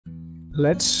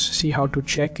Let's see how to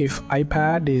check if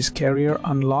iPad is carrier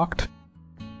unlocked.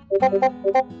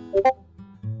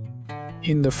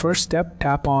 In the first step,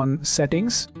 tap on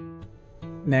Settings.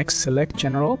 Next, select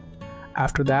General.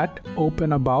 After that,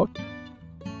 open About.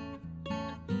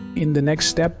 In the next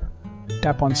step,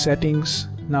 tap on Settings.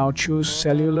 Now choose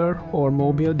Cellular or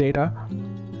Mobile Data.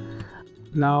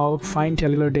 Now find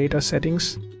Cellular Data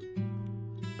Settings.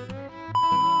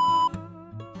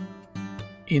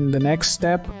 In the next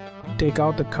step, take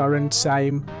out the current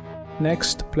SIM.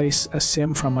 Next, place a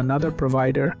SIM from another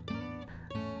provider.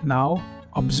 Now,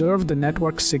 observe the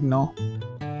network signal.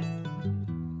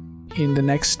 In the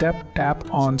next step, tap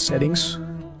on Settings.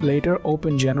 Later,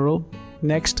 open General.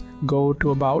 Next, go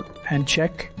to About and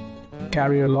check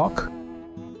Carrier Lock.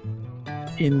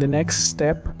 In the next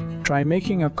step, try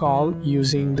making a call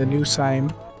using the new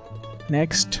SIM.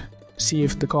 Next, see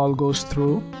if the call goes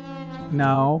through.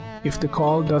 Now, if the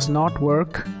call does not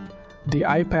work, the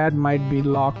iPad might be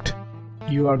locked.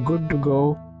 You are good to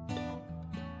go.